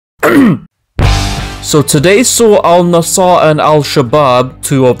So today saw Al-Nassr and Al-Shabab,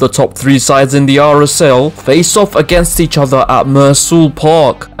 two of the top 3 sides in the RSL, face off against each other at Mosul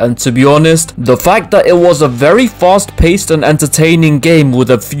Park. And to be honest, the fact that it was a very fast-paced and entertaining game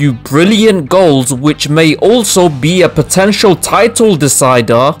with a few brilliant goals which may also be a potential title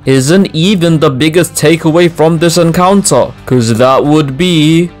decider isn't even the biggest takeaway from this encounter, cause that would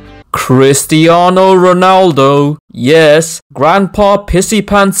be Cristiano Ronaldo, yes, Grandpa Pissy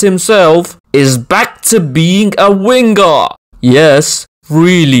Pants himself, is back to being a winger. Yes,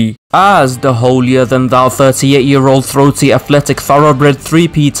 really. As the holier-than-thou 38-year-old throaty athletic thoroughbred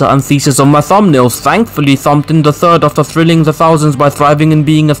three-peater and thesis on my thumbnails thankfully thumped in the third after thrilling the thousands by thriving in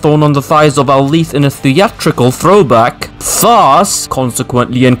being a thorn on the thighs of Al-Leith in a theatrical throwback, thus,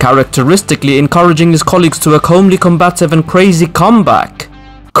 consequently and characteristically encouraging his colleagues to a comely, combative and crazy comeback.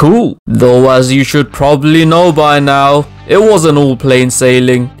 Cool. Though as you should probably know by now, it wasn't all plain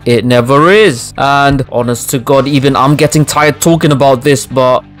sailing. It never is. And honest to God, even I'm getting tired talking about this,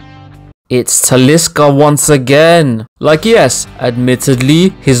 but it's Talisca once again. Like yes, admittedly,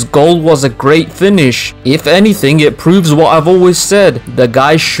 his goal was a great finish. If anything, it proves what I've always said. The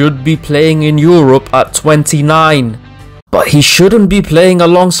guy should be playing in Europe at 29. But he shouldn't be playing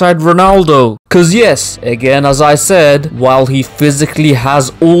alongside Ronaldo. Cause yes, again as I said, while he physically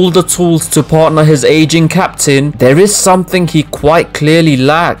has all the tools to partner his aging captain, there is something he quite clearly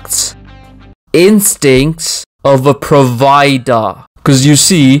lacked. Instincts of a provider. Cause you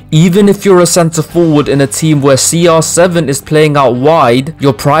see, even if you're a centre forward in a team where CR7 is playing out wide,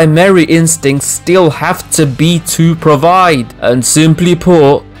 your primary instincts still have to be to provide. And simply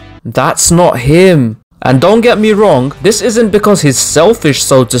put, that's not him. And don't get me wrong, this isn't because he's selfish,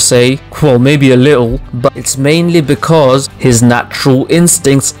 so to say, well maybe a little, but it's mainly because his natural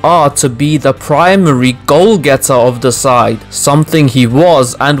instincts are to be the primary goal getter of the side, something he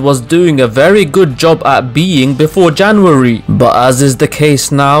was and was doing a very good job at being before January. But as is the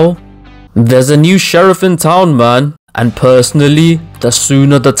case now, there's a new sheriff in town, man. And personally, the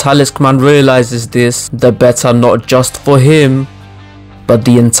sooner the Talisca man realizes this, the better, not just for him, but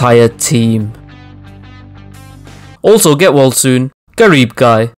the entire team. Also, get well soon, Garib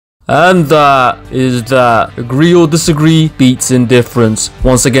guy. And that is that. Agree or disagree beats indifference.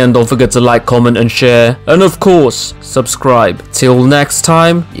 Once again, don't forget to like, comment and share. And of course, subscribe. Till next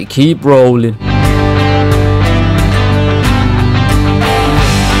time, you keep rolling.